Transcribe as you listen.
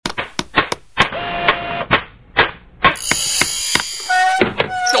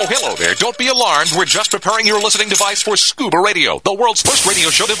Hello there. Don't be alarmed. We're just preparing your listening device for Scuba Radio, the world's first radio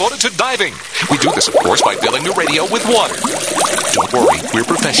show devoted to diving. We do this, of course, by filling the radio with water. Don't worry, we're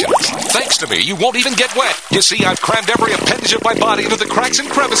professionals. Thanks to me, you won't even get wet. You see, I've crammed every appendage of my body into the cracks and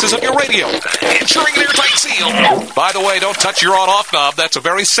crevices of your radio, ensuring an airtight seal. By the way, don't touch your on-off knob. That's a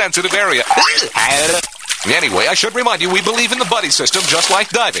very sensitive area. Anyway, I should remind you, we believe in the buddy system just like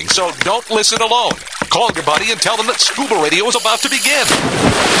diving, so don't listen alone. Call your buddy and tell them that Scuba Radio is about to begin.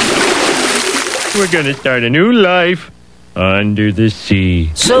 We're gonna start a new life under the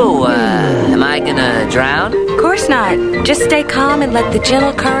sea. So, am I gonna drown? Of course not. Just stay calm and let the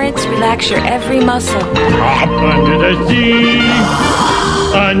gentle currents relax your every muscle. Under the sea.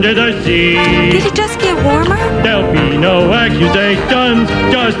 Under the sea. Did it just get warmer? There'll be no accusations,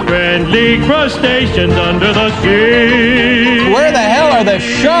 just friendly crustaceans under the sea. Where the hell are the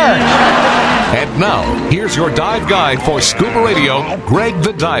sharks? And now, here's your dive guide for Scuba Radio, Greg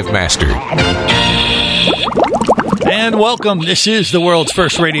the Dive Master. And welcome. This is the world's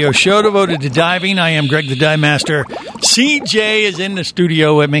first radio show devoted to diving. I am Greg the Dive Master. CJ is in the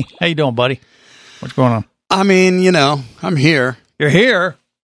studio with me. How you doing, buddy? What's going on? I mean, you know, I'm here. You're here?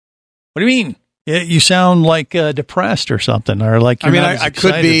 What do you mean? You sound like depressed or something, or like you're not as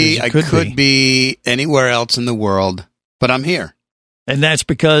excited as you could be anywhere else in the world, but I'm here. And that's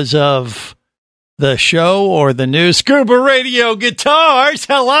because of the show or the new Scuba Radio Guitars.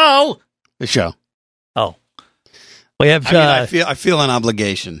 Hello, the show. Oh, we have. I feel an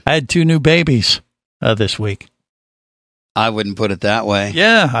obligation. I had 2 new babies this week. I wouldn't put it that way.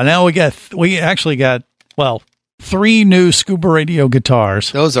 Yeah, now we actually got 3 new Scuba Radio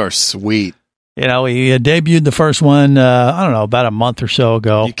guitars. Those are sweet. You know, we debuted the first one, I don't know, about a month or so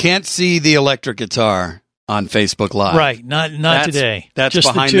ago. You can't see the electric guitar on Facebook Live. Right, not today. That's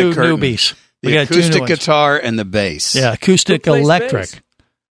just behind the 2 the curtain. newbies. The acoustic guitar and the bass. Yeah, acoustic electric. Bass?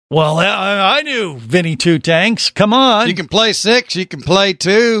 Well, I knew Vinny Two Tanks. Come on. You can play 6, you can play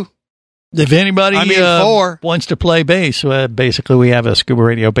 2. If anybody 4 wants to play bass, basically we have a Scuba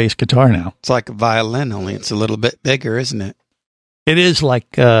Radio bass guitar now. It's like a violin, only it's a little bit bigger, isn't it? It is like,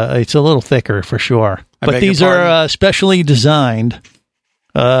 it's a little thicker for sure. But these are specially designed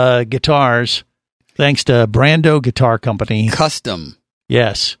guitars, thanks to Brando Guitar Company. Custom.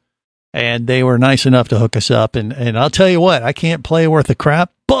 Yes. And they were nice enough to hook us up. And I'll tell you what, I can't play worth a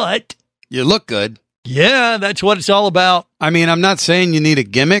crap, but... You look good. Yeah, that's what it's all about. I mean, I'm not saying you need a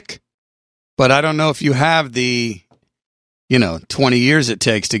gimmick, but I don't know if you have the, 20 years it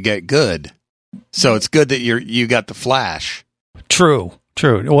takes to get good. So it's good that you got the flash. True.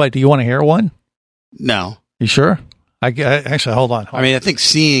 What, do you want to hear one? No. You sure? Actually, hold on. I mean, I think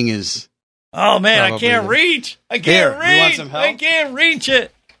seeing is... Oh, man, I can't reach. I can't reach. You want some help? I can't reach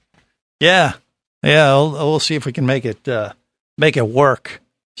it. Yeah. We'll see if we can make it work.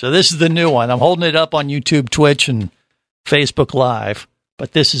 So this is the new one. I'm holding it up on YouTube, Twitch, and Facebook Live.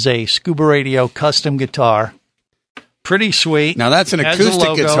 But this is a Scuba Radio custom guitar. Pretty sweet. Now that's an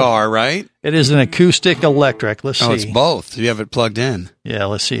acoustic guitar, right? It is an acoustic electric. Let's see. Oh, it's both. You have it plugged in. Yeah,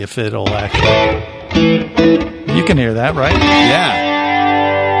 let's see if it'll actually... You can hear that, right? Yeah.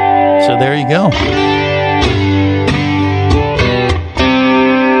 So there you go.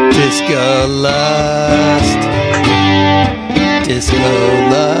 Disco Lust. Disco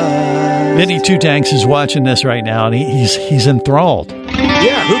Lust. Vinny Two Tanks is watching this right now, and he's enthralled.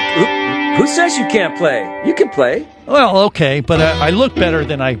 Yeah, who says you can't play? You can play. Well, okay, but I look better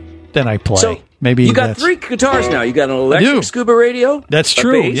than I play. So maybe you got 3 guitars now. You got an electric Scuba Radio. That's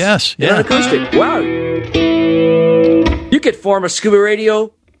true. Bass, yes, and an acoustic. Wow, you could form a Scuba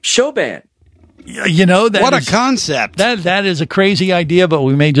Radio show band. You know that. What a concept! That is a crazy idea, but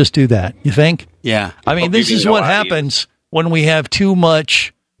we may just do that. You think? Yeah. I mean, this is what happens when we have too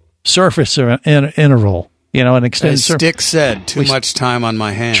much surface interval. An extended surface. Stick said, too much time on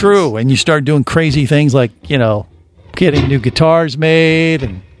my hands. True, and you start doing crazy things like getting new guitars made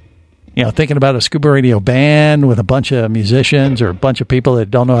and thinking about a Scuba Radio band with a bunch of musicians or a bunch of people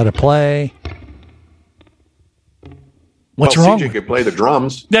that don't know how to play. What's wrong? CJ could play the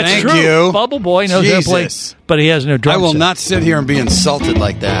drums. That's Thank true. you. Bubble Boy knows how to play, but he has no drum I will set. not sit here and be insulted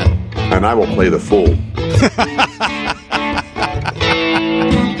like that. And I will play the fool.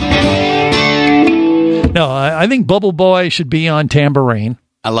 No, I think Bubble Boy should be on tambourine.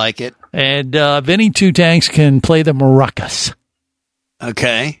 I like it. And Vinny Two Tanks can play the maracas.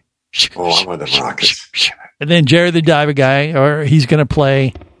 Okay. Oh, I'm with the maracas. And then Jerry the Diver Guy, or he's going to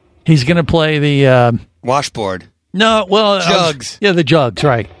play the... washboard. No, well... Jugs. The jugs,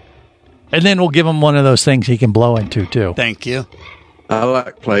 right. And then we'll give him one of those things he can blow into, too. Thank you. I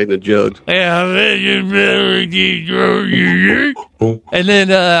like playing the jugs. And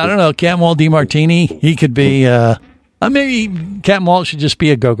then, I don't know, Captain Walt DeMartini, he could be, maybe Captain Walt should just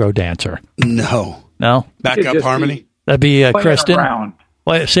be a go-go dancer. No. No? Backup harmony? That'd be Playing Kristen. around.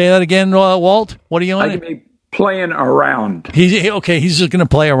 Wait, say that again, Walt. What are you I on? could be playing around. He's just going to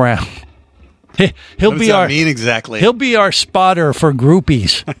play around. He'll What be does that our mean exactly? He'll be our spotter for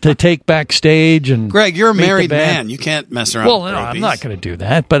groupies to take backstage and. Greg, you're a meet the married band. man. You can't mess around. Well, with no, I'm groupies. not going to do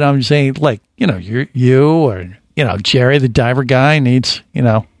that. But I'm saying, like, you or Jerry, the diver guy, needs you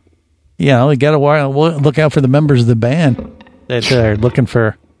got to look out for the members of the band that are looking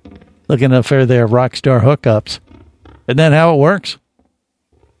for their rock star hookups. Isn't that how it works?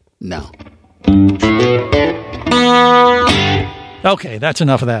 No. Okay, that's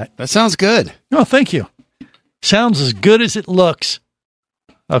enough of that. That sounds good. Oh, thank you. Sounds as good as it looks.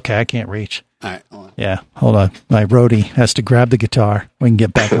 Okay, I can't reach. All right. Hold on. Yeah, hold on. My roadie has to grab the guitar. We can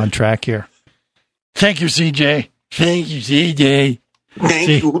get back on track here. Thank you, CJ. Thank you, CJ.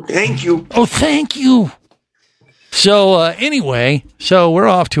 Thank you. Oh, thank you. So, anyway, we're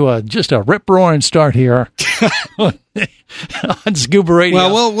off to just a rip-roaring start here on Scuba Radio.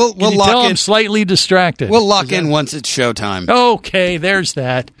 Well, we'll Can you lock tell in. I'm slightly distracted. We'll lock in once it's showtime. Okay, there's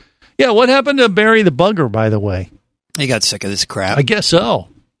that. Yeah, what happened to Barry the Bugger, by the way? He got sick of this crap. I guess so.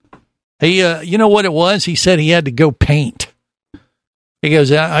 He, you know what it was? He said he had to go paint. He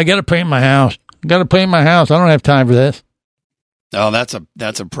goes, I got to paint my house. I don't have time for this. Oh, that's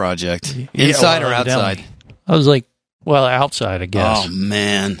a project. Inside or outside? I was like, well, outside, I guess. Oh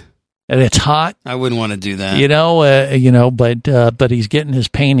man, and it's hot. I wouldn't want to do that. But he's getting his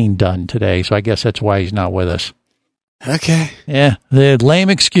painting done today, so I guess that's why he's not with us. Okay. Yeah, the lame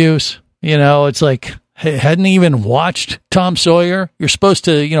excuse. It's like, hey, hadn't even watched Tom Sawyer. You're supposed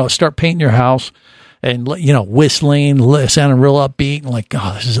to, start painting your house and, whistling, sounding real upbeat and like,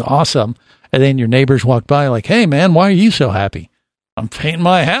 oh, this is awesome. And then your neighbors walk by like, hey, man, why are you so happy? I'm painting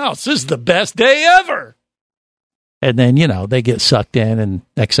my house. This is the best day ever. And then, they get sucked in, and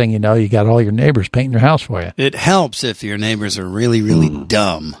next thing you know, you got all your neighbors painting your house for you. It helps if your neighbors are really, really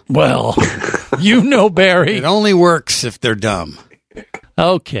dumb. Well, Barry. It only works if they're dumb.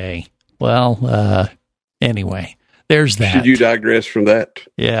 Okay. Well, anyway, there's that. Should you digress from that?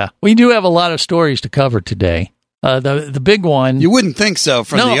 Yeah. We do have a lot of stories to cover today. The big one. You wouldn't think so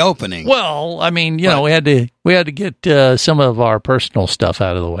from the opening. Well, I mean, we had to get some of our personal stuff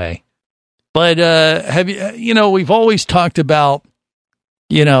out of the way. But have you? We've always talked about,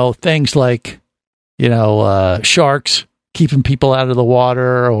 things like, sharks keeping people out of the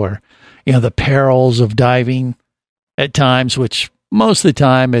water, or the perils of diving at times. Which most of the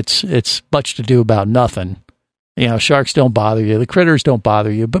time it's much to do about nothing. Sharks don't bother you, the critters don't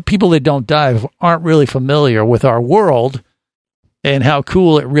bother you, but people that don't dive aren't really familiar with our world and how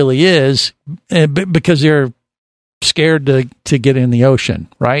cool it really is, because they're scared to get in the ocean,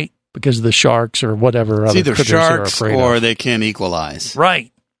 right? Because of the sharks or whatever other either critters sharks they're afraid or of. they can't equalize.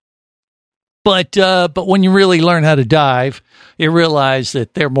 Right. But when you really learn how to dive, you realize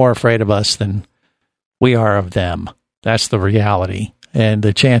that they're more afraid of us than we are of them. That's the reality. And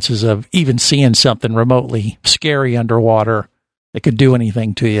the chances of even seeing something remotely scary underwater that could do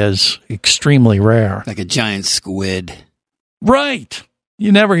anything to you is extremely rare. Like a giant squid. Right.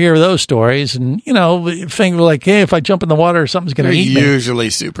 You never hear those stories. And, think like, hey, if I jump in the water, something's going to eat me.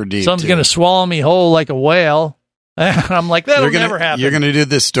 Usually super deep. Something's going to swallow me whole like a whale. I'm like, that'll never happen. You're going to do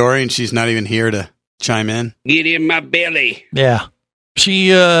this story and she's not even here to chime in? Get in my belly. Yeah. She,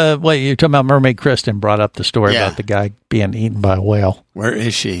 you're talking about Mermaid Kristen brought up the story about the guy being eaten by a whale. Where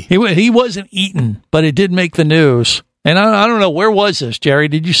is she? He wasn't eaten, but it did make the news. And I don't know, where was this, Jerry?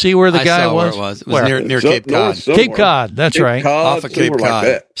 Did you see where the guy was? Where it was. It was near Cape Cod. Cape Cod, that's Cape right. Cod, off of Cape Cod.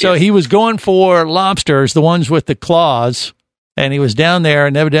 like So he was going for lobsters, the ones with the claws, and he was down there,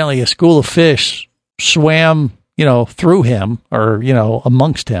 and evidently a school of fish swam, through him or,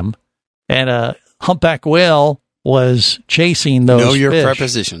 amongst him. And a humpback whale was chasing those Know your fish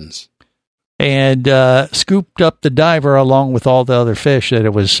prepositions. and scooped up the diver along with all the other fish that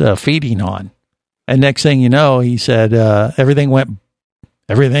it was feeding on. And next thing you know, he said everything went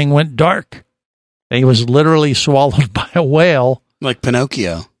dark. And he was literally swallowed by a whale. Like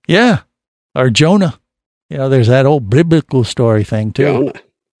Pinocchio. Yeah. Or Jonah. There's that old biblical story thing, too. Jonah.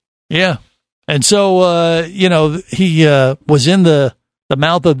 Yeah. And so, he was in the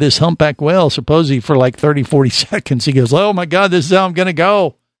mouth of this humpback whale, supposedly for like 30, 40 seconds. He goes, oh, my God, this is how I'm going to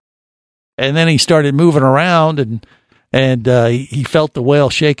go. And then he started moving around, and he felt the whale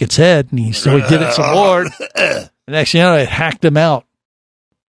shake its head, and so he did it some more. And next thing you know, it hacked him out.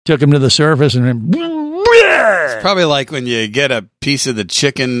 Took him to the surface, and then It's probably like when you get a piece of the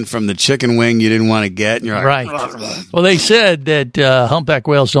chicken from the chicken wing you didn't want to get, and you're like, right. Well, they said that humpback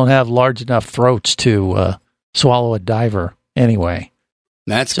whales don't have large enough throats to swallow a diver anyway.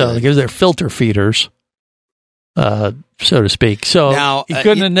 That's so good. because they're filter feeders, so to speak. So now, he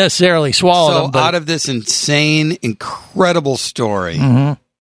couldn't necessarily swallow them. But out of this insane, incredible story. Mm-hmm.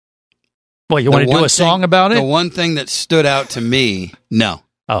 Well, you want to do a song about it? The one thing that stood out to me, no.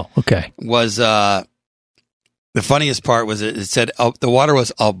 Oh, okay. Was the funniest part was it said the water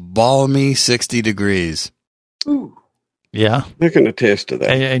was a balmy 60 degrees. Ooh. Yeah. I can attest to that.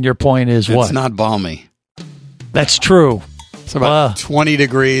 And your point is what? It's not balmy. That's true. It's about 20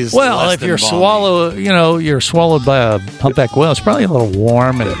 degrees. Well, less if than you're balmy. you're swallowed by a humpback whale, it's probably a little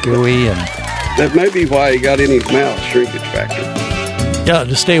warm and gooey, and that may be why he got in his mouth, shrinkage factor. Yeah,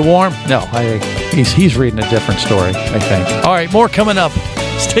 to stay warm? No, he's reading a different story, I think. All right, more coming up.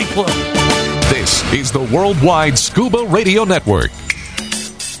 Stay close. This is the Worldwide Scuba Radio Network.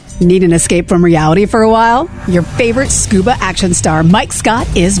 Need an escape from reality for a while? Your favorite scuba action star, Mike Scott,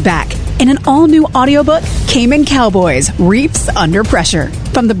 is back in an all-new audiobook, Cayman Cowboys, Reefs Under Pressure.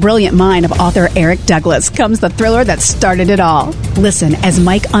 From the brilliant mind of author Eric Douglas comes the thriller that started it all. Listen as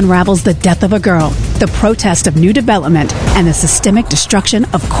Mike unravels the death of a girl, the protest of new development, and the systemic destruction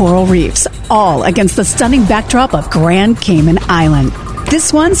of coral reefs, all against the stunning backdrop of Grand Cayman Island.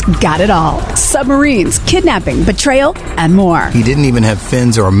 This one's got it all. Submarines, kidnapping, betrayal, and more. He didn't even have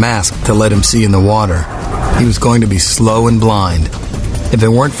fins or a mask to let him see in the water. He was going to be slow and blind. If it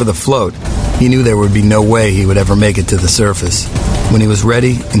weren't for the float, he knew there would be no way he would ever make it to the surface. When he was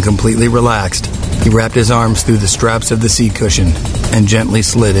ready and completely relaxed, he wrapped his arms through the straps of the seat cushion and gently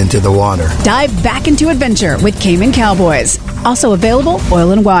slid into the water. Dive back into adventure with Cayman Cowboys. Also available,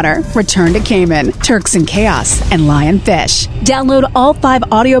 Oil and Water, Return to Cayman, Turks and Chaos, and Lionfish. Download all 5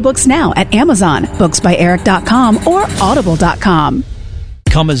 audiobooks now at Amazon, booksbyeric.com, or audible.com.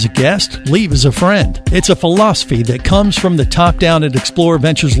 Come as a guest, leave as a friend. It's a philosophy that comes from the top down at Explorer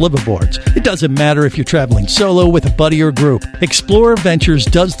Ventures liveaboards. It doesn't matter if you're traveling solo, with a buddy, or group. Explorer Ventures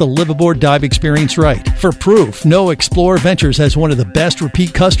does the liveaboard dive experience right. For proof, know Explorer Ventures has one of the best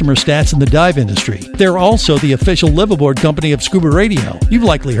repeat customer stats in the dive industry. They're also the official liveaboard company of Scuba Radio. You've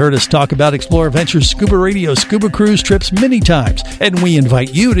likely heard us talk about Explorer Ventures Scuba Radio scuba cruise trips many times, and we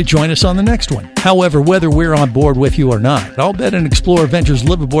invite you to join us on the next one. However, whether we're on board with you or not, I'll bet an Explorer Ventures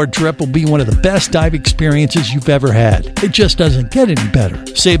liveaboard trip will be one of the best dive experiences you've ever had. It just doesn't get any better.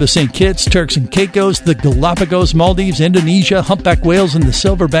 Saba St. Kitts, Turks and Caicos, the Galapagos, Maldives, Indonesia, humpback whales, and the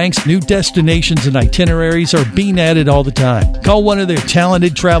Silver Banks, new destinations and itineraries are being added all the time. Call one of their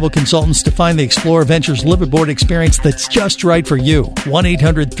talented travel consultants to find the Explorer Ventures liveaboard experience that's just right for you.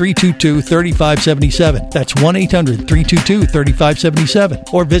 1-800-322-3577. That's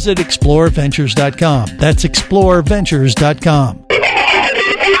 1-800-322-3577. Or visit explorerventures.com. That's explorerventures.com.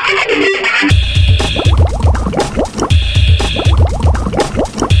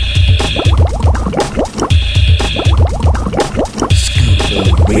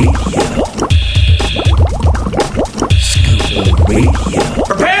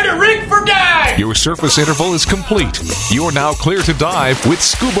 Prepare to rig for dive! Your surface interval is complete. You're now clear to dive with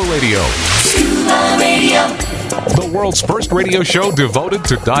Scuba Radio. Scuba Radio. The world's first radio show devoted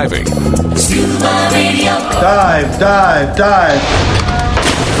to diving. Scuba Radio. Dive, dive, dive.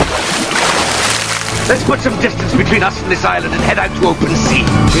 Let's put some distance between us and this island and head out to open sea.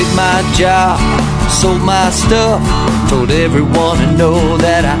 Quit my job, sold my stuff, told everyone to know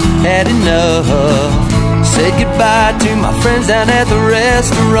that I had enough. Said goodbye to my friends down at the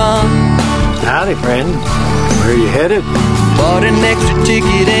restaurant. Howdy, friend. Where are you headed? Bought an extra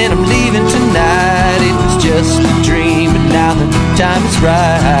ticket and I'm leaving tonight. It was just a dream, but now the time is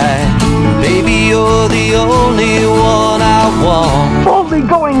right. Baby, you're the only one I want. Boldly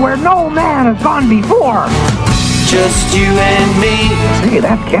going where no man has gone before. Just you and me. Hey,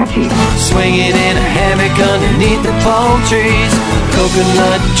 that's catchy. Swinging in a hammock underneath the palm trees.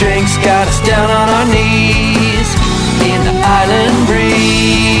 Coconut drinks got us down on our knees in the island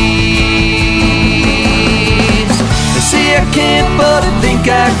breeze. They say I can't, but I think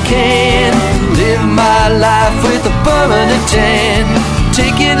I can. Live my life with a permanent tan.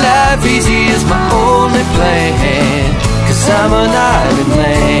 Taking life easy is my only plan. 'Cause I'm an island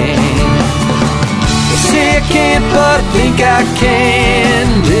man. Say I can't, but I think I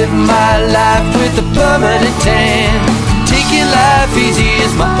can. Live my life with a permanent tan. Taking life easy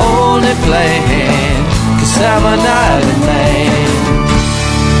is my only plan. 'Cause I'm an island man.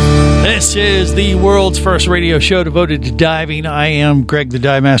 This is the world's first radio show devoted to diving. I am Greg the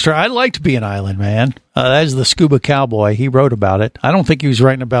Dive Master. I'd like to be an island man. That is the Scuba Cowboy. He wrote about it. I don't think he was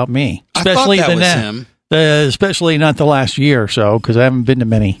writing about me. Especially I thought that was him. especially not the last year or so, because I haven't been to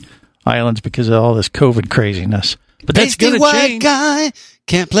many islands because of all this COVID craziness. But that's going to change. Guy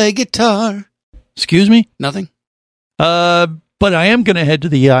can't play guitar. Excuse me? Nothing. But I am going to head to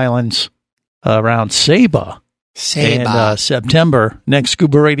the islands around Saba. In September. Next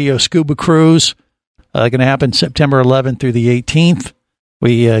Scuba Radio Scuba Cruise going to happen September 11th through the 18th.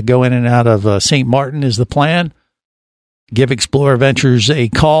 We go in and out of St. Martin is the plan. Give Explorer Ventures a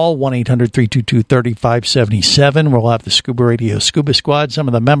call, 1-800-322-3577. We'll have the Scuba Radio Scuba Squad. Some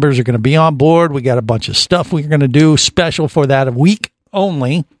of the members are going to be on board. We got a bunch of stuff we're going to do special for that week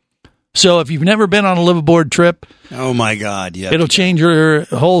only. So if you've never been on a liveaboard trip, oh my God, yeah, it'll change your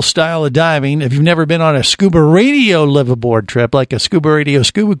whole style of diving. If you've never been on a Scuba Radio liveaboard trip, like a Scuba Radio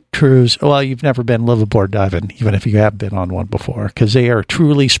Scuba Cruise, well, you've never been liveaboard diving, even if you have been on one before, because they are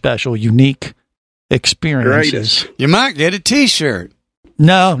truly special, unique experiences. Greatest. You might get a T-shirt.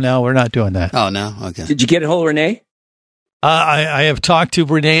 No, we're not doing that. Oh, no? Okay. Did you get a hold of Renee? I have talked to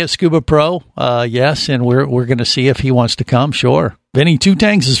Renee at Scuba Pro, yes, and we're going to see if he wants to come, sure. Vinny Two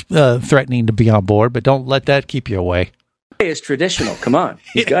Tanks is threatening to be on board, but don't let that keep you away. It's traditional. Come on.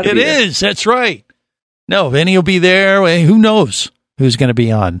 It is. That's right. No, Vinny will be there. Who knows who's going to be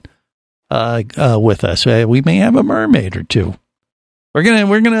on with us? We may have a mermaid or two. We're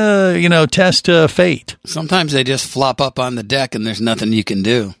gonna test fate. Sometimes they just flop up on the deck and there's nothing you can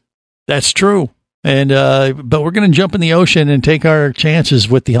do. That's true. And but we're going to jump in the ocean and take our chances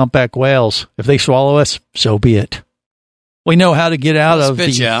with the humpback whales. If they swallow us, so be it. We know how to get out of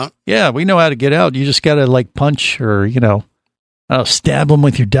the out. Yeah, we know how to get out. You just got to punch or stab them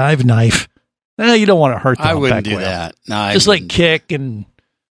with your dive knife. You don't want to hurt the I humpback wouldn't do whale. that. No, just kick and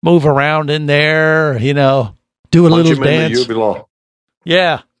move around in there. Do a little dance.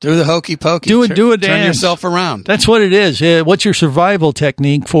 Yeah. Do the hokey pokey. Do a dance. Turn yourself around. That's what it is. What's your survival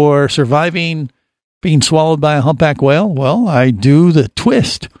technique for surviving being swallowed by a humpback whale? Well, I do the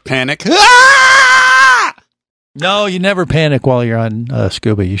twist. Panic. No, you never panic while you're on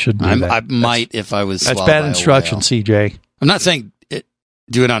scuba. You shouldn't do that. I might if I was swallowed That's bad by instruction, a whale. CJ. I'm not saying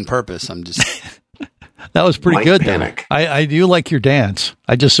do it on purpose. I'm just... That was pretty Might good, panic. though. I do like your dance.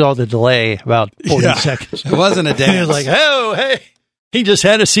 I just saw the delay about 40 seconds. It wasn't a dance. He was like, oh, hey, he just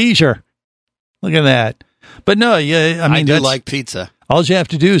had a seizure. Look at that. But no, I do like pizza. All you have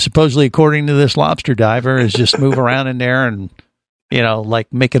to do, supposedly, according to this lobster diver, is just move around in there and,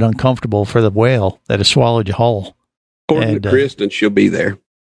 make it uncomfortable for the whale that has swallowed you whole. According to Kristen, she'll be there.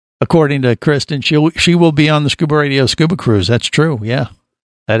 According to Kristen, she will be on the Scuba Radio Scuba Cruise. That's true. Yeah,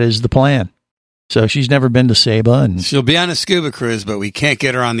 that is the plan. So she's never been to Saba, and she'll be on a scuba cruise, but we can't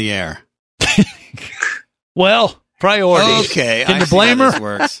get her on the air. Well, priorities. Okay, can you blame her? This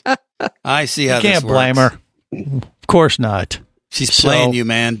works. I see how you this can't works. blame her. Of course not. She's playing you,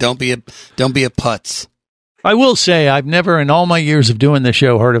 man. Don't be a putz. I will say I've never, in all my years of doing this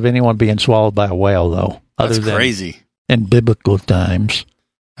show, heard of anyone being swallowed by a whale, though. That's crazy. In biblical times.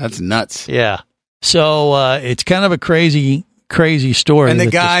 That's nuts. Yeah. So it's kind of a crazy story. And the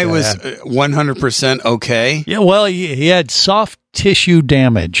guy was 100% okay? Yeah, well, he had soft tissue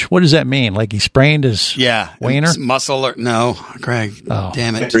damage. What does that mean? Like he sprained his wiener? Muscle or... No, Greg. Oh.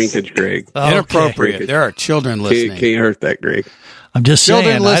 Damn it. Shrinkage, Greg. Inappropriate. Okay. There are children listening. Can't hurt that, Greg. I'm just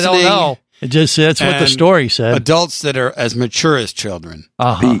saying. I don't know. That's what the story said. Adults that are as mature as children.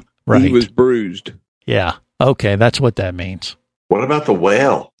 Right. He was bruised. Yeah. Okay, that's what that means. What about the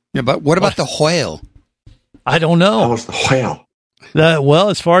whale? Yeah, but what about the whale? I don't know. How was the whale? Well,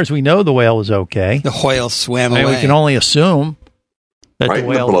 as far as we know, the whale was okay. The whale swam away. We can only assume that right the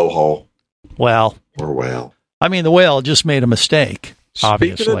whale... in the blowhole. Well... Or whale. I mean, the whale just made a mistake,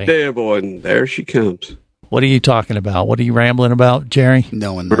 obviously. Speaking of devil, and there she comes. What are you talking about? What are you rambling about, Jerry?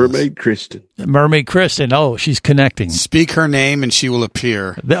 No one knows. Mermaid Kristen. Mermaid Kristen. Oh, she's connecting. Speak her name and she will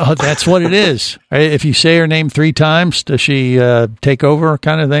appear. That's what it is. If you say her name 3 times, does she take over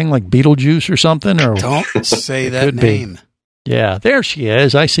kind of thing, like Beetlejuice or something? Or don't say that name. Yeah, there she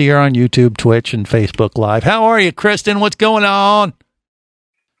is. I see her on YouTube, Twitch, and Facebook Live. How are you, Kristen? What's going on?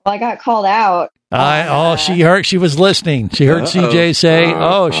 Well, I got called out. She heard. She was listening. She heard CJ say,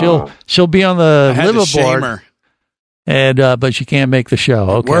 she'll be on the liveaboard, and but she can't make the show.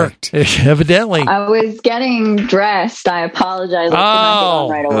 Okay, worked evidently. I was getting dressed. I apologize.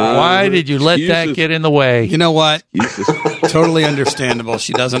 Right away. Why did you let that get in the way? You know what? Totally understandable.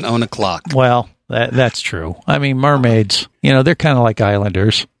 She doesn't own a clock. Well, that's true. I mean, mermaids. They're kind of like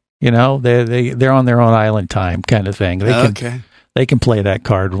islanders. They're on their own island time kind of thing. They can play that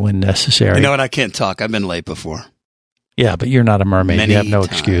card when necessary. You know what? I can't talk. I've been late before. Yeah, but you're not a mermaid. You have no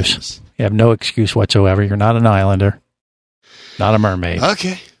excuse. You have no excuse whatsoever. You're not an islander. Not a mermaid.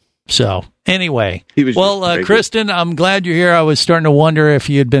 Okay. So, Anyway, well, Kristen, I'm glad you're here. I was starting to wonder if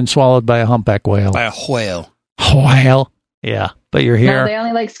you had been swallowed by a humpback whale. By a whale. Whale? Yeah, but you're here. No, they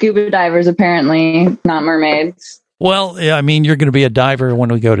only like scuba divers, apparently, not mermaids. Well, yeah, I mean, you're going to be a diver when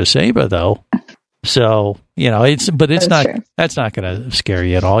we go to Saba, though. So, that's not going to scare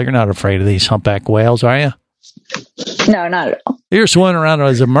you at all. You're not afraid of these humpback whales, are you? No, not at all. You're swimming around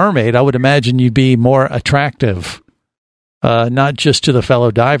as a mermaid. I would imagine you'd be more attractive, not just to the fellow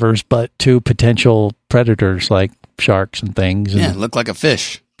divers, but to potential predators like sharks and things. Yeah, look like a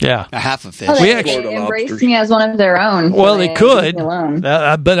fish. Yeah. A half a fish. Oh, they embraced me as one of their own. Well, they could.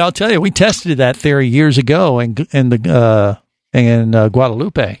 But I'll tell you, we tested that theory years ago in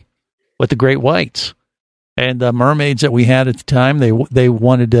Guadalupe with the great whites. And the mermaids that we had at the time, they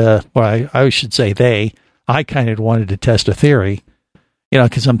wanted to, or I should say I kind of wanted to test a theory,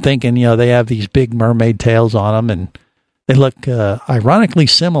 because I'm thinking, they have these big mermaid tails on them, and they look ironically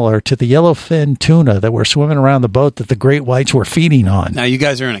similar to the yellowfin tuna that were swimming around the boat that the great whites were feeding on. Now, you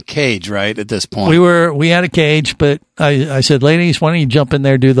guys are in a cage, right, at this point? We had a cage, but I said, ladies, why don't you jump in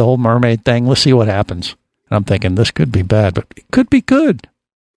there, do the whole mermaid thing? Let's see what happens. And I'm thinking, this could be bad, but it could be good.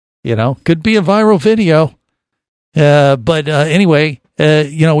 Could be a viral video. But anyway,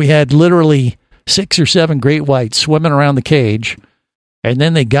 we had literally 6 or 7 great whites swimming around the cage, and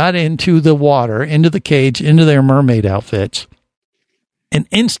then they got into the water, into the cage, into their mermaid outfits, and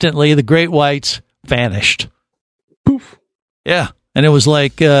instantly the great whites vanished. Poof. Yeah, and it was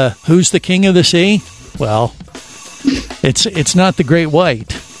like, who's the king of the sea? Well, it's not the great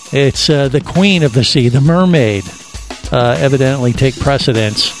white. It's the queen of the sea, the mermaid. Evidently take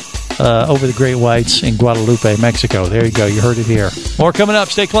precedence over the great whites in Guadalupe, Mexico. There you go. You heard it here. More coming up.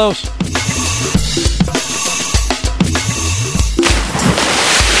 Stay close.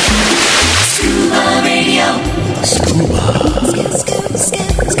 Scuba Radio.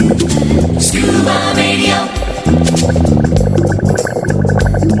 Scuba Radio.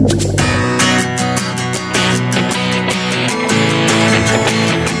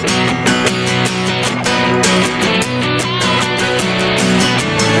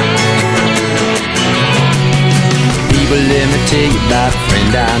 Let me tell you about a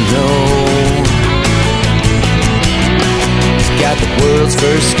friend I know. He's got the world's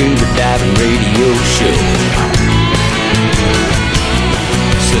first scuba diving radio show.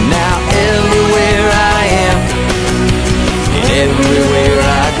 So now everywhere I am, and everywhere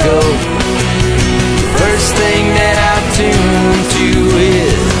I go, the first thing that I tune to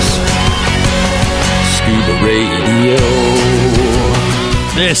is Scuba Radio.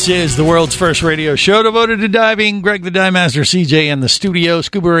 This is the world's first radio show devoted to diving. Greg the Dive Master, CJ in the studio.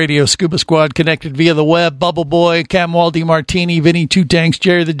 Scuba Radio, Scuba Squad connected via the web. Bubble Boy, Cam Waldy Martini, Vinny Two Tanks,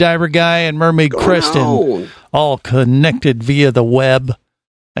 Jerry the Diver Guy, and Mermaid Kristen. All connected via the web.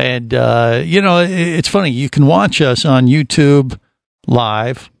 And, it's funny. You can watch us on YouTube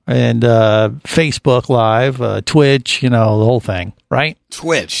Live and Facebook Live, Twitch, the whole thing, right?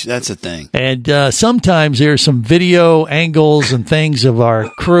 Twitch, that's a thing. And sometimes there's some video angles and things of our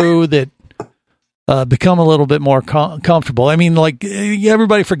crew that become a little bit more comfortable. I mean, like,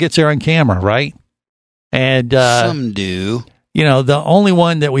 everybody forgets they're on camera, right? And some do. The only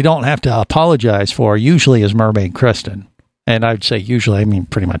one that we don't have to apologize for usually is Mermaid Kristen. And I'd say usually, I mean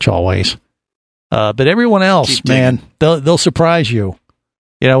pretty much always. But everyone else, man, they'll surprise you,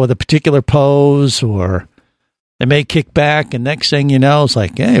 with a particular pose, or they may kick back, and next thing you know, it's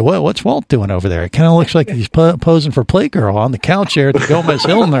like, hey, what's Walt doing over there? It kind of looks like he's posing for Playgirl on the couch there at the Gomez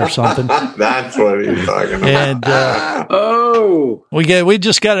Hilton or something. That's what he's talking about. And we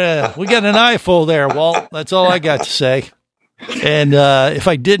got an eyeful there, Walt. That's all I got to say. And if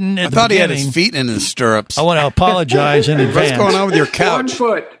I didn't, I thought he had his feet in his stirrups. I want to apologize in advance. What's going on with your couch?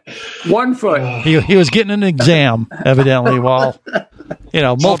 1 foot. He was getting an exam, evidently, while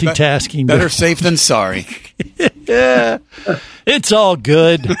multitasking. Better safe than sorry. Yeah, it's all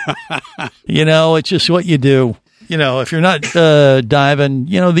good. It's just what you do. If you're not diving,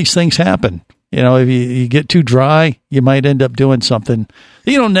 these things happen. If you get too dry, you might end up doing something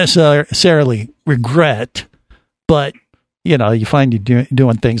you don't necessarily regret, but you find you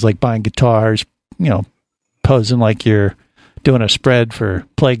doing things like buying guitars, posing like you're doing a spread for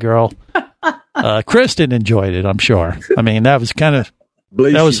Playgirl. Kristen enjoyed it, I'm sure. I mean, that was kind of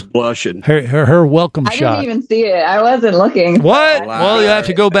That was blushing. Her welcome shot. I didn't even see it. I wasn't looking. What? Wow. Well, you have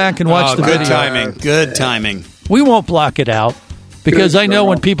to go back and watch the video. Good timing. We won't block it out because I know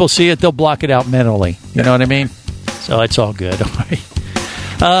when people see it, they'll block it out mentally. You know what I mean? So it's all good. All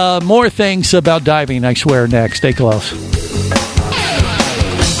right. More things about diving, I swear, next. Stay close.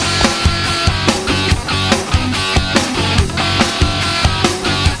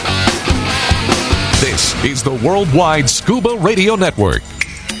 is the Worldwide Scuba Radio Network.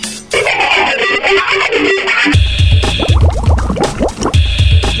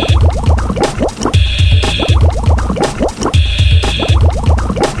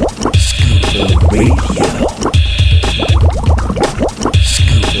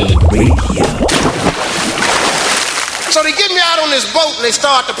 So they get me out on this boat and they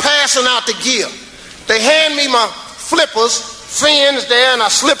start to passing out the gear. They hand me my flippers, fins there, and I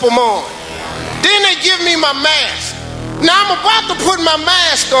slip them on. Then they give me my mask. Now I'm about to put my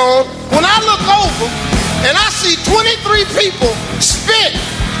mask on when I look over and I see 23 people spit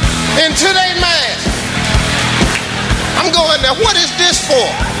into their mask. I'm going, now what is this for?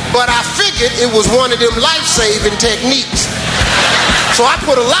 But I figured it was one of them life-saving techniques. So I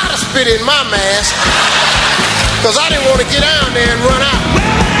put a lot of spit in my mask because I didn't want to get down there and run out.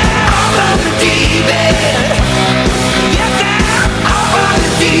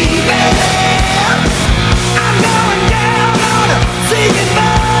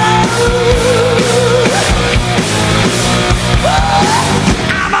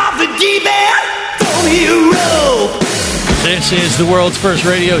 This is the world's first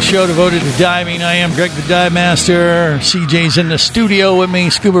radio show devoted to diving. I am Greg the Dive Master. CJ's in the studio with me.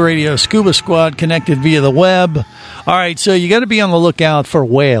 Scuba Radio, Scuba Squad, connected via the web. All right, so you got to be on the lookout for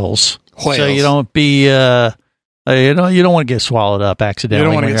whales. So you don't be, you don't want to get swallowed up accidentally. You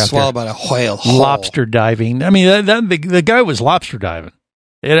don't want to get swallowed by a whale. Lobster diving. I mean, the guy was lobster diving.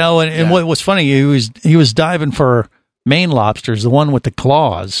 And what was funny, he was diving for Maine lobsters, the one with the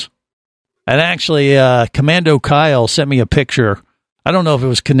claws. And actually, Commando Kyle sent me a picture. I don't know if it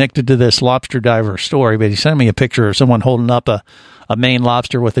was connected to this lobster diver story, but he sent me a picture of someone holding up a Maine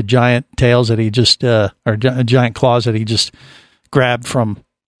lobster with a giant tails that he just, or giant claws that he just grabbed from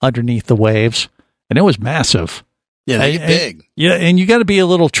underneath the waves. And it was massive. Yeah, they get big. Yeah, and you got to be a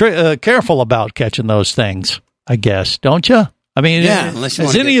little careful about catching those things, I guess, don't you? I mean,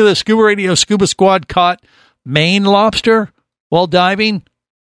 has any of the Scuba Radio Scuba Squad caught Maine lobster while diving?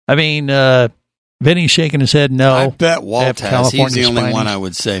 I mean, Vinny's shaking his head no. I bet Walt has. He's the only one I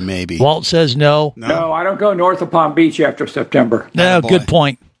would say maybe. Walt says no. No, I don't go north of Palm Beach after September. No, good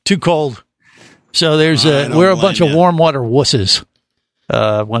point. Too cold. So we're a bunch of warm water wusses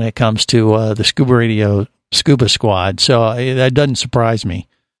when it comes to the Scuba Radio Scuba Squad. So that doesn't surprise me.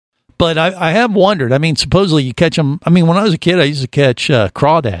 But I have wondered. I mean, supposedly you catch them. I mean, when I was a kid, I used to catch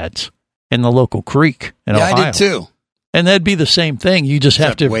crawdads in the local creek in Ohio. I did too. And that'd be the same thing. You just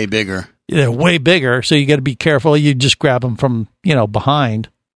have to way bigger. They're way bigger, so you got to be careful. You just grab them from behind,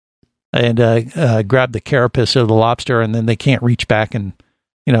 and grab the carapace of the lobster, and then they can't reach back and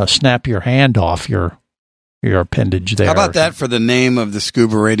snap your hand off your appendage there. How about that for the name of the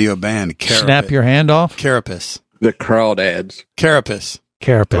Scuba Radio band? Carapace. Snap your hand off. Carapace. The crawdads. Carapace.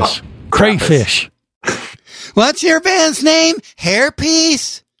 Carapace. Crayfish. What's your band's name?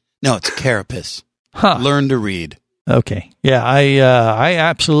 Hairpiece? No, it's Carapace. Huh. Learn to read. Okay. Yeah, I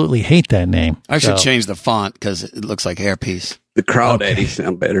absolutely hate that name. I should change the font because it looks like hairpiece. The crawdaddies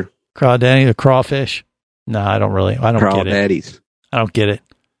sound better. Crawdaddy, the crawfish? No, I don't get it. Crawdaddies. I don't get it.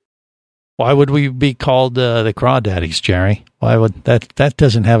 Why would we be called the Crawdaddies, Jerry? Why would that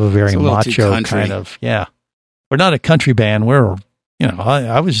doesn't have a very macho kind of, yeah. We're not a country band. We're,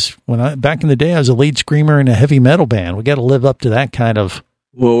 back in the day, I was a lead screamer in a heavy metal band. We got to live up to that kind of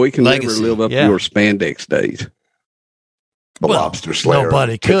Well, we can legacy. never live up to your spandex days. The Lobster Slayer.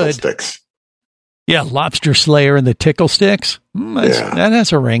 Nobody Tickle could. Sticks. Yeah, Lobster Slayer and the Tickle Sticks. That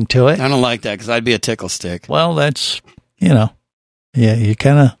has a ring to it. I don't like that because I'd be a tickle stick. Well, that's, yeah, you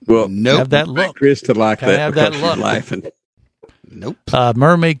kind of have that look. Chris to like that. Have that look. Laughing. Nope.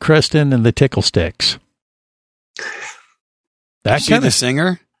 Mermaid Kristen and the Tickle Sticks. Is she the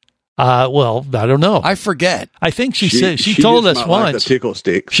singer? Well, I don't know. I forget. I think she said she told us once. Like the tickle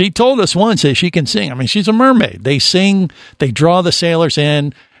sticks. She told us once that she can sing. I mean, she's a mermaid. They sing. They draw the sailors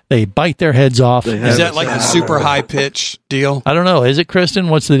in. They bite their heads off. Is that like a super high pitch deal? I don't know. Is it, Kristen?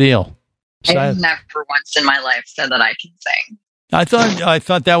 What's the deal? I've never once in my life said that I can sing. I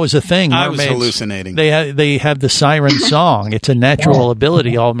thought that was a thing. Mermaids, I was hallucinating. They have the siren song. It's a natural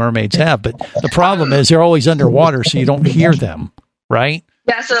ability all mermaids have. But the problem is they're always underwater, so you don't hear them, right?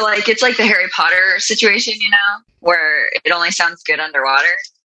 Yeah, so it's like the Harry Potter situation, where it only sounds good underwater.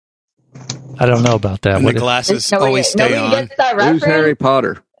 I don't know about that. And the glasses always stay on. Who's Harry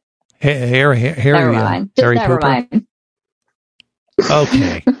Potter? Harry never mind. Harry never Pooper. Mind.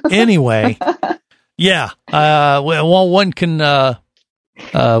 Okay. Anyway, yeah. Well, one can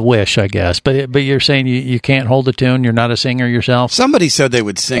wish, I guess, but you're saying you can't hold a tune. You're not a singer yourself. Somebody said they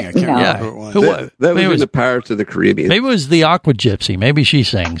would sing. I can't remember who it was. That was in the Pirates of the Caribbean. Maybe it was the Aqua Gypsy. Maybe she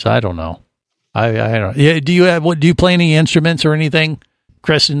sings. I don't know. I don't. Yeah, do you play any instruments or anything,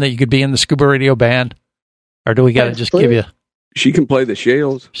 Kristen, that you could be in the Scuba Radio band, or do we got to just give you? She can play the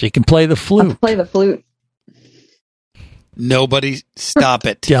shells. She can play the flute. Play the flute. Nobody, stop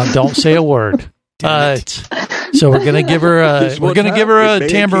it! Yeah, don't say a word. So we're gonna give her a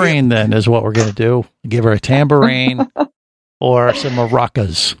tambourine. Then is what we're gonna do. Give her a tambourine or some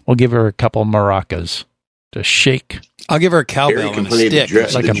maracas. We'll give her a couple of maracas to shake. I'll give her a cowbell and a stick,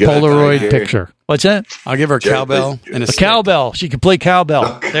 like a Polaroid picture. What's that? I'll give her a cowbell and a stick. Cowbell. She can play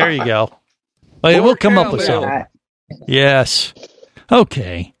cowbell. There you go. We'll come up with something. Yes.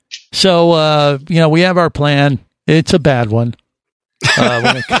 Okay. So we have our plan. It's a bad one.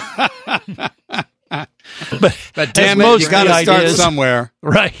 But damn it, you got to start somewhere,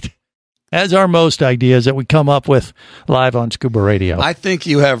 right? As are most ideas that we come up with live on Scuba Radio. I think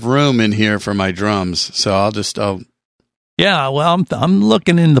you have room in here for my drums, so I'll. Yeah, well, I'm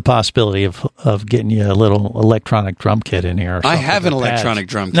looking in the possibility of getting you a little electronic drum kit in here. I have an electronic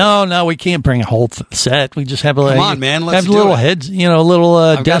drum kit. No, we can't bring a whole set. We just have a come on, man. Let's have do little it. Heads, a little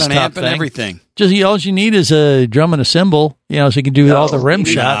I've desktop got an amp thing. and everything. Just all you need is a drum and a cymbal, so you can do all the rim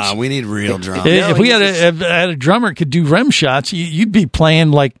shots. We need real drums. If we had a drummer could do rim shots, you'd be playing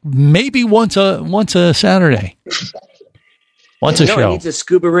like maybe once a Saturday, once a show. He needs a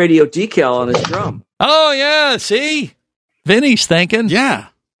Scuba Radio decal on his drum. Oh yeah, see, Vinny's thinking. Yeah,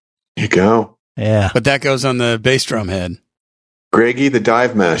 you go. Yeah, but that goes on the bass drum head. Greggy, the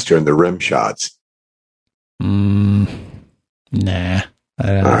dive master, and the rim shots. Nah, I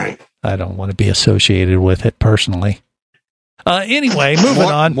don't. All right. I don't want to be associated with it personally. Anyway, moving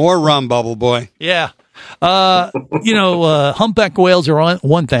on. More rum, Bubble Boy. Yeah. Humpback whales are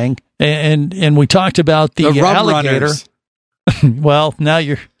one thing, and we talked about the alligator. Well, now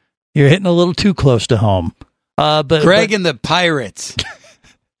you're hitting a little too close to home. But Greg and the pirates.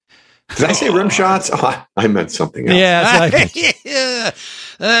 Did I say rim shots? Oh, I meant something else. Yeah.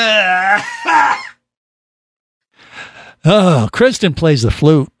 Kristen plays the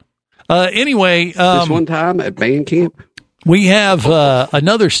flute. Anyway, this one time at band camp, we have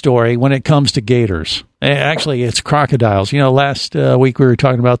another story when it comes to gators. Actually, it's crocodiles. Last week we were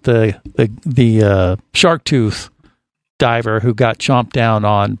talking about the shark tooth diver who got chomped down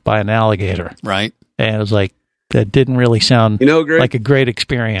on by an alligator. Right. And it was like, that didn't really sound Greg, like a great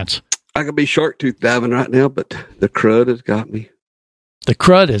experience. I could be shark tooth diving right now, but the crud has got me. The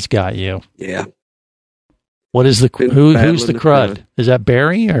crud has got you. Yeah. What is who's the crud? Is that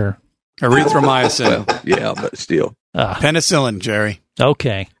Barry or erythromycin? Well, yeah, but still. Penicillin, Jerry.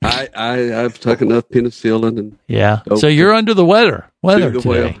 Okay. I've taken enough penicillin and So you're under the weather today.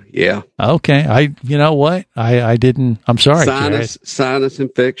 Well. Yeah. Okay. You know what? I didn't. I'm sorry. Sinus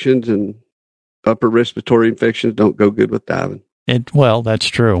infections and upper respiratory infections don't go good with diving. Well, that's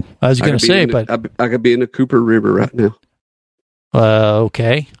true. I was going to say, but I could be in the Cooper River right now.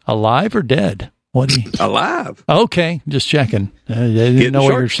 Okay. Alive or dead? What? Alive. Okay, just checking. I didn't know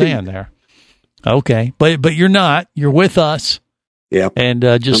what you're saying there. Okay, but you're not. You're with us. Yeah, and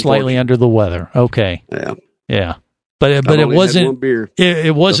just slightly under the weather. Okay. Yeah. But it wasn't.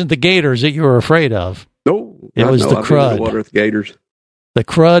 It wasn't the gators that you were afraid of. No, it was the crud. The water with gators. The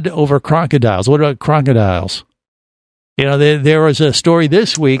crud over crocodiles. What about crocodiles? There was a story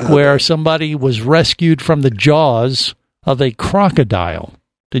this week where somebody was rescued from the jaws of a crocodile.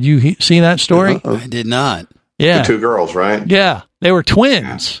 Did you see that story? I did not. Yeah. The two girls, right? Yeah. They were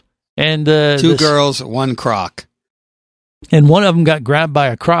twins. And two girls, one croc. And one of them got grabbed by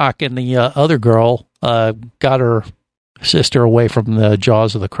a croc, and the other girl got her sister away from the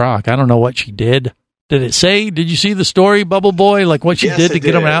jaws of the croc. I don't know what she did. Did it say? Did you see the story, Bubble Boy? Like what she did to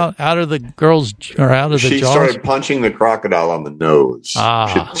get them out of the girls or out of the jaws? She started punching the crocodile on the nose.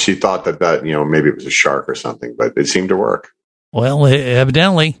 She thought that maybe it was a shark or something, but it seemed to work. Well,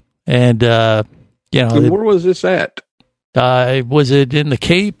 evidently, and where was this at? Was it in the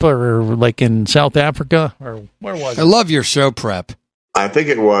Cape or like in South Africa or where was it? I love your show prep. I think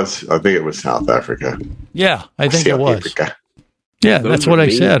it was South Africa. Yeah, I think it was. Africa. Yeah, that's what I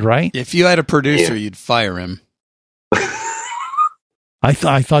said, right? If you had a producer, you'd fire him. I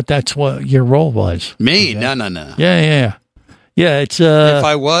thought that's what your role was. Me? Okay. No. Yeah. It's if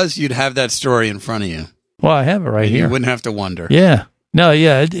I was, you'd have that story in front of you. Well, I have it right here. You wouldn't have to wonder. Yeah. No,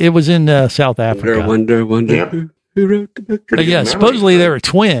 yeah, it was in South Africa. Wonder. Who wrote the book? Yeah, supposedly they were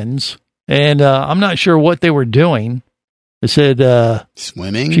twins, and I'm not sure what they were doing. They said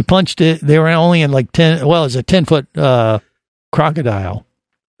swimming. She punched it. They were only in like 10. Well, it was a 10-foot crocodile.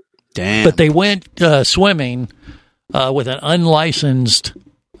 Damn. But they went swimming with an unlicensed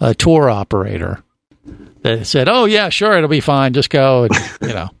tour operator, that said, "Oh yeah, sure, it'll be fine. Just go." And,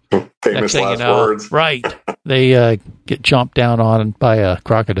 Famous last words. Right? They get chomped down on by a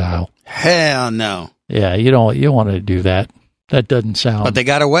crocodile. Hell no. Yeah, you don't want to do that. That doesn't sound. But they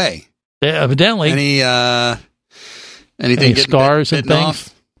got away. Evidently. Any scars and things?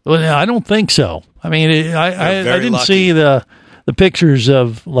 Off? Well, I don't think so. I mean, I didn't lucky. see the pictures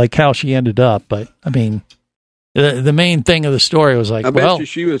of like how she ended up, but I mean, the main thing of the story was like, I bet you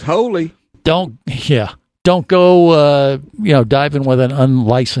she was holy. Don't go, diving with an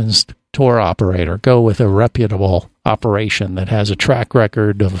unlicensed tour operator. Go with a reputable operation that has a track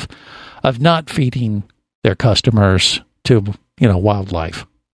record of not feeding their customers to, wildlife.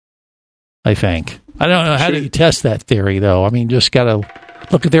 I think. I don't know. How do you test that theory, though? I mean, just got to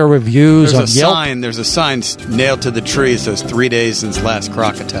look at their reviews on Yelp. There's a sign nailed to the tree that says 3 days since last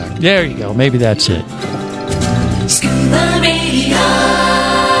croc attack. There you go. Maybe that's it. Scuba Radio.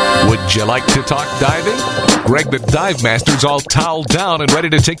 Would you like to talk diving? Greg the Dive Master's all toweled down and ready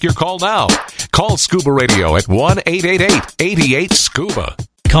to take your call now. Call Scuba Radio at 1-888-88-SCUBA.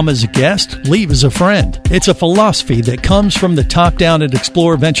 Come as a guest, leave as a friend. It's a philosophy that comes from the top down at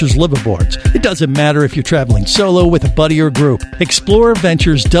Explorer Ventures liveaboards. It doesn't matter if you're traveling solo, with a buddy, or group. Explorer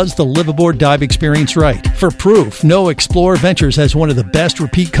Ventures does the liveaboard dive experience right. For proof, know Explorer Ventures has one of the best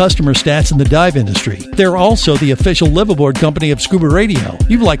repeat customer stats in the dive industry. They're also the official liveaboard company of Scuba Radio.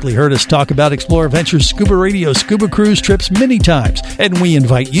 You've likely heard us talk about Explorer Ventures Scuba Radio scuba cruise trips many times, and we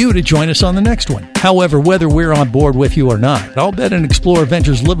invite you to join us on the next one. However, whether we're on board with you or not, I'll bet an Explorer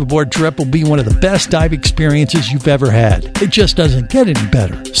Ventures liveaboard trip will be one of the best dive experiences you've ever had. It just doesn't get any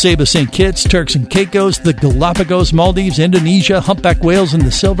better. Saba St. Kitts, Turks and Caicos, the Galapagos, Maldives, Indonesia, humpback whales, and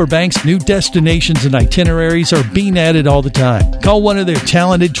the Silver Banks, new destinations and itineraries are being added all the time. Call one of their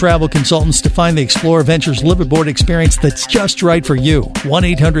talented travel consultants to find the Explorer Ventures liveaboard experience that's just right for you.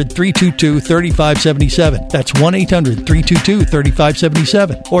 1-800-322-3577. That's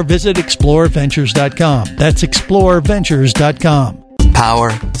 1-800-322-3577. Or visit explorerventures.com. That's explorerventures.com.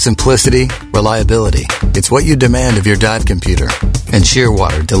 Power, simplicity, reliability. It's what you demand of your dive computer. And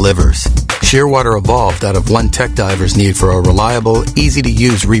Shearwater delivers. Shearwater evolved out of one tech diver's need for a reliable,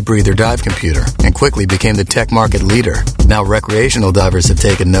 easy-to-use rebreather dive computer and quickly became the tech market leader. Now recreational divers have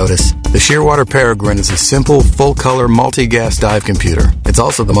taken notice. The Shearwater Peregrine is a simple, full-color, multi-gas dive computer. It's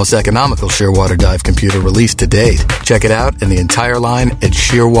also the most economical Shearwater dive computer released to date. Check it out and the entire line at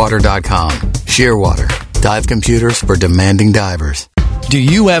shearwater.com. Shearwater. Dive computers for demanding divers. Do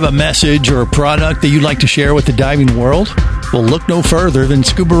you have a message or a product that you'd like to share with the diving world? Well, look no further than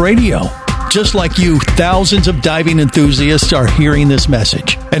Scuba Radio. Just like you, thousands of diving enthusiasts are hearing this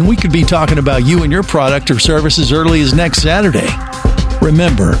message. And we could be talking about you and your product or service as early as next Saturday.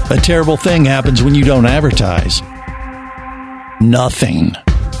 Remember, a terrible thing happens when you don't advertise. Nothing.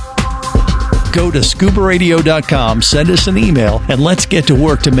 Go to scubaradio.com, send us an email, and let's get to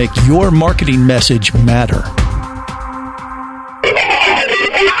work to make your marketing message matter.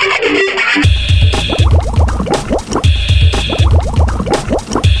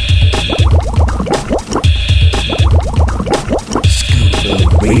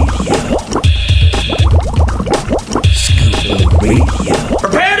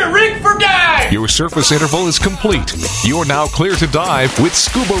 Prepare to rig for dive! Your surface interval is complete. You're now clear to dive with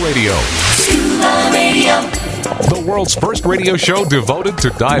Scuba Radio. Scuba Radio. The world's first radio show devoted to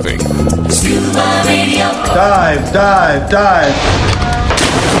diving. Scuba Radio. Dive, dive, dive.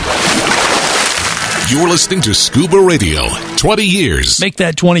 You're listening to Scuba Radio. 20 years. Make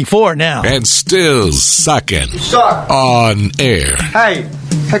that 24 now. And still sucking. Suck. On air. Hey,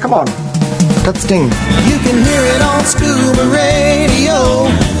 come on. That sting. You can hear it on Scuba Radio,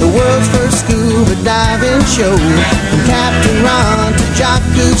 the world's first scuba diving show. From Captain Ron to Jock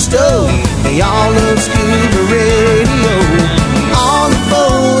Gusto, they all love Scuba Radio. On the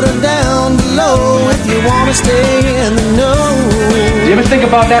boat or down below, if you want to stay in the know. You ever think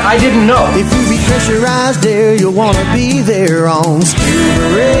about that? I didn't know. If you be pressurized there, you'll want to be there on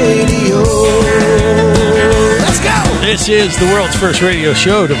Scuba Radio. Let's go! This is the world's first radio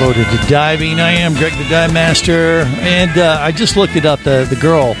show devoted to diving. I am Greg the Dive Master, and I just looked it up. The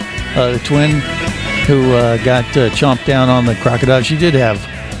girl, the twin, who got chomped down on the crocodile, she did have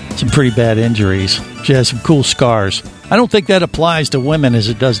some pretty bad injuries. She has some cool scars. I don't think that applies to women as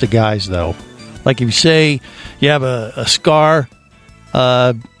it does to guys, though. Like if you say you have a scar,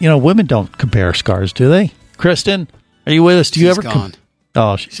 women don't compare scars, do they? Kristen, are you with us? Do you ever? Gone.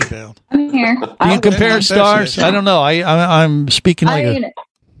 Oh, she's failed. I'm here. Do you compare stars? I don't know. I'm speaking like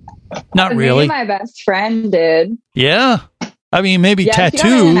not really. My best friend did. Yeah. I mean, maybe Yeah, tattoos.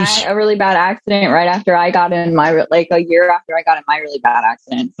 she got in a really bad accident right after I got in my, like a year after I got in my really bad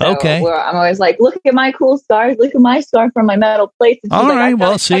accident. So Okay. I'm always like, look at my cool scars. Look at my scar from my metal plates. And she's All like, right, I've got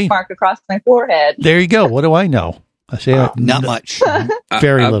well, a see. check mark across my forehead. There you go. What do I know? I say Not much.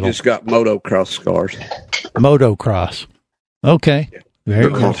 Very I've little. just got motocross scars. Motocross. Okay. Very They're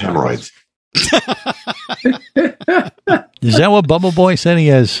good. called hemorrhoids. Is that what Bubble Boy said? He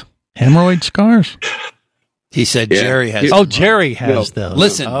has hemorrhoid scars? He said Jerry has. Oh, Jerry has those.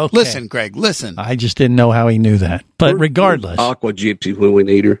 Listen, Okay. listen, Greg, listen. I just didn't know how he knew that. But regardless. Aqua gypsy when we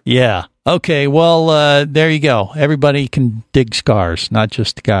need her. Yeah. Okay. Well, there you go. Everybody can dig scars, not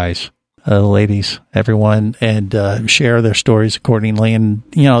just the guys, ladies, everyone, and share their stories accordingly. And,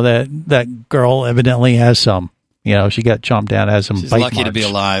 you know, that girl evidently has some. You know, she got chomped down, has some She's bite lucky to marks. be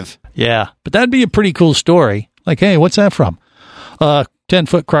alive. Yeah. But that'd be a pretty cool story. Like, hey, what's that from?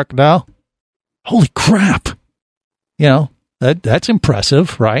 10-foot crocodile. Holy crap. You know, that's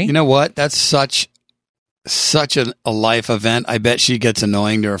impressive, right? You know what? That's such a life event. I bet she gets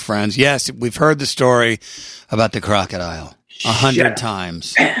annoying to her friends. Yes, we've heard the story about the crocodile 100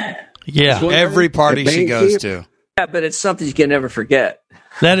 times. Yeah. Every party she goes to. Yeah, but it's something you can never forget.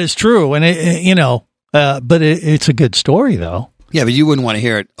 That is true. And, it's a good story, though. Yeah, but you wouldn't want to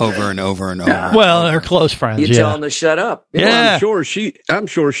hear it over and over and over. Well, they're close friends. You tell them to shut up. Yeah. Well, I'm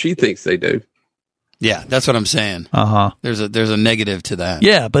sure she thinks they do. Yeah, that's what I'm saying. Uh-huh. There's a negative to that.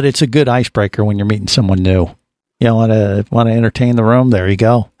 Yeah, but it's a good icebreaker when you're meeting someone new. You want to entertain the room? There you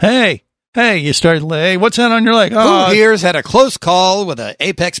go. Hey, you start. Hey, what's that on your leg? Who here's had a close call with an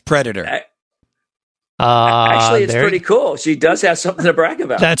apex predator? Actually, it's pretty cool. She does have something to brag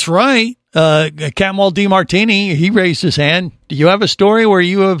about. That's right. Catmull DiMartini, he raised his hand. Do you have a story where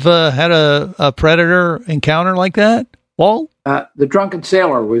you have had a predator encounter like that, Walt? The drunken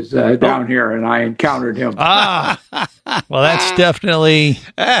sailor was down here, and I encountered him. Well, that's definitely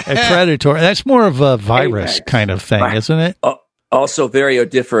a predator. That's more of a virus kind of thing, isn't it? Also very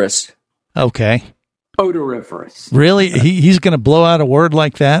odoriferous. Okay. Odoriferous. Really? He's going to blow out a word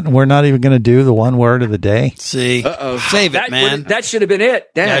like that, and we're not even going to do the one word of the day? See? Save it, man. That should have been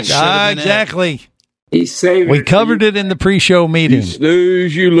it. Damn. Exactly. He's saving We covered it in the pre-show meeting. You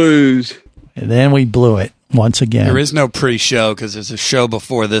snooze, you lose. And then we blew it once again. There is no pre-show because there's a show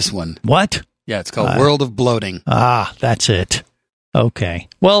before this one. What? Yeah, it's called World of Bloating. That's it. Okay.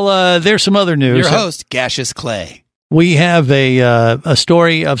 Well, there's some other news. Your host, Gaseous Clay. We have a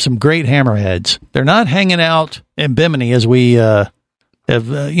story of some great hammerheads. They're not hanging out in Bimini as we have.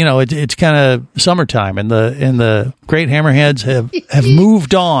 It's kind of summertime, and the great hammerheads have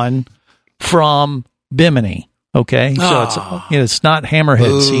moved on from Bimini. Okay, so it's not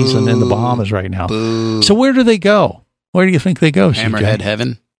hammerhead season in the Bahamas right now. Boo. So where do they go? Where do you think they go? Hammerhead CJ?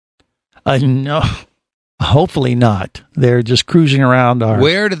 heaven? No, hopefully not. They're just cruising around our.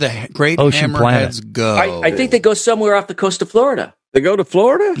 Where do the great ocean hammerheads planet go? I think they go somewhere off the coast of Florida. They go to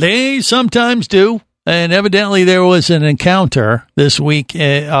Florida? They sometimes do. And evidently there was an encounter this week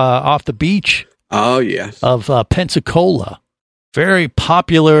off the beach. Oh, yes. Of Pensacola. Very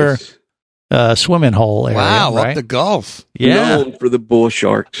popular swimming hole area. Wow, right? up the Gulf. Yeah. Known for the bull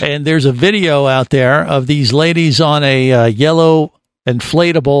sharks. And there's a video out there of these ladies on a yellow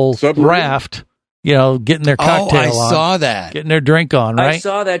inflatable raft, getting their cocktail on. I saw that. Getting their drink on, right? I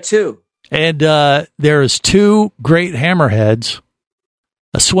saw that too. And there's two great hammerheads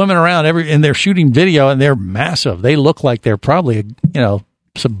swimming around and they're shooting video, and they're massive. They look like they're probably,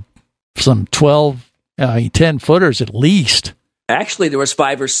 some 12, 10 footers at least. Actually, there was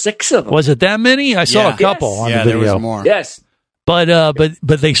 5 or 6 of them. Was it that many? I saw a couple on the video. There was more. Yes.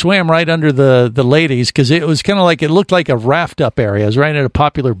 But they swam right under the ladies because it was kind of like, it looked like a raft up area. It was right at a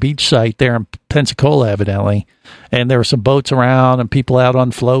popular beach site there in Pensacola, evidently. And there were some boats around and people out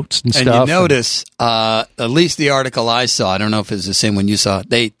on floats and stuff. And you notice, at least the article I saw, I don't know if it's the same one you saw,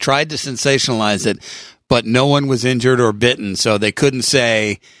 they tried to sensationalize it, but no one was injured or bitten. So they couldn't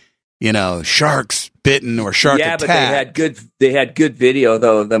say, sharks bitten or shark attack. Yeah, but they had good video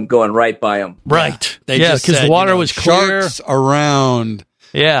though of them going right by them. Right. They just because said, the water was clear. Sharks around.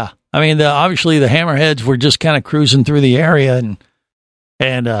 Yeah. I mean, obviously the hammerheads were just kind of cruising through the area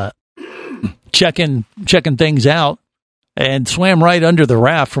and checking things out, and swam right under the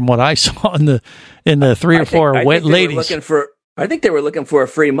raft from what I saw in the 3 or 4 ladies. I think they were looking for a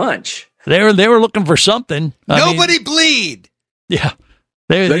free munch. They were looking for something. Nobody bleed. Yeah.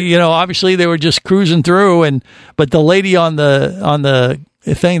 They obviously they were just cruising through, but the lady on the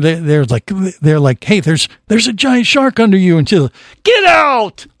thing, they're like, hey, there's a giant shark under you, and she's like, get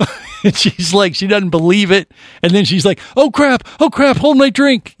out! And she's like, she doesn't believe it, and then she's like, oh crap, hold my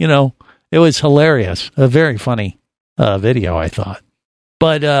drink. It was hilarious, very funny video, I thought.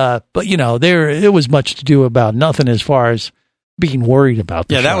 But there was much to do about nothing as far as being worried about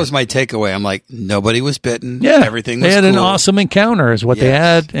the that shark. was my takeaway. I'm like, nobody was bitten. Yeah, everything was they had cool. an awesome encounter is what they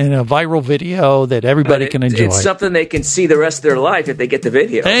had in a viral video that everybody can enjoy. It's something they can see the rest of their life if they get the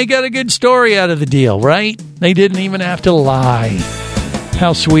video. They got a good story out of the deal, right? They didn't even have to lie.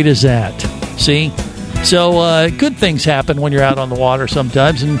 How sweet is that? See? So good things happen when you're out on the water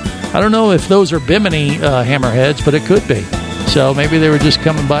sometimes, and I don't know if those are Bimini hammerheads, but it could be. So maybe they were just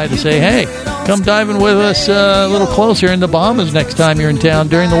coming by to say, hey, come diving with us a little closer in the Bahamas next time you're in town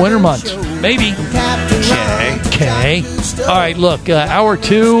during the winter months. Maybe. Okay. All right, look, hour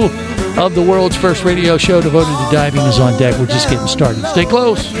 2 of the world's first radio show devoted to diving is on deck. We're just getting started. Stay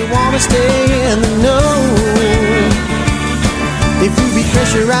close. You want to stay in the know. If you be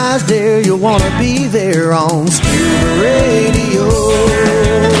pressurized there, you'll want to be there on Scuba Radio.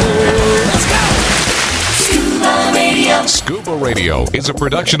 Scuba Radio is a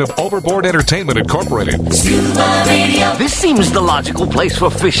production of Overboard Entertainment Incorporated. Scuba Radio. This seems the logical place for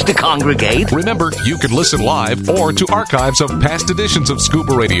fish to congregate. Remember, you can listen live or to archives of past editions of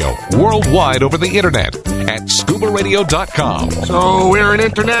Scuba Radio worldwide over the internet at scubaradio.com. So we're in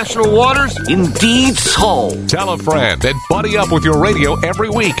international waters? Indeed so. Tell a friend and buddy up with your radio every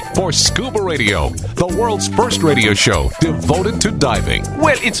week for Scuba Radio, the world's first radio show devoted to diving.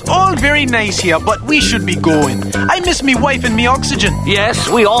 Well, it's all very nice here, but we should be going. I miss me wife and me oxygen. Yes,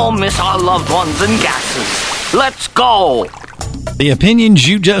 we all miss our loved ones and gases. Let's go. The opinions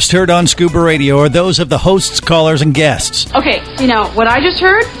you just heard on Scuba Radio are those of the hosts, callers, and guests. Okay, what I just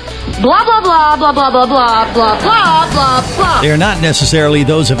heard? Blah, blah, blah, blah, blah, blah, blah, blah, blah, blah, blah. They are not necessarily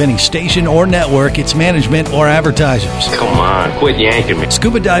those of any station or network, its management, or advertisers. Come on, quit yanking me.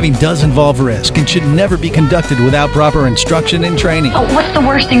 Scuba diving does involve risk and should never be conducted without proper instruction and training. Oh, what's the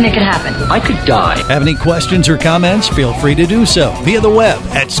worst thing that could happen? I could die. Have any questions or comments? Feel free to do so via the web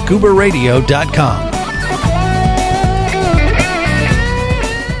at scubaradio.com.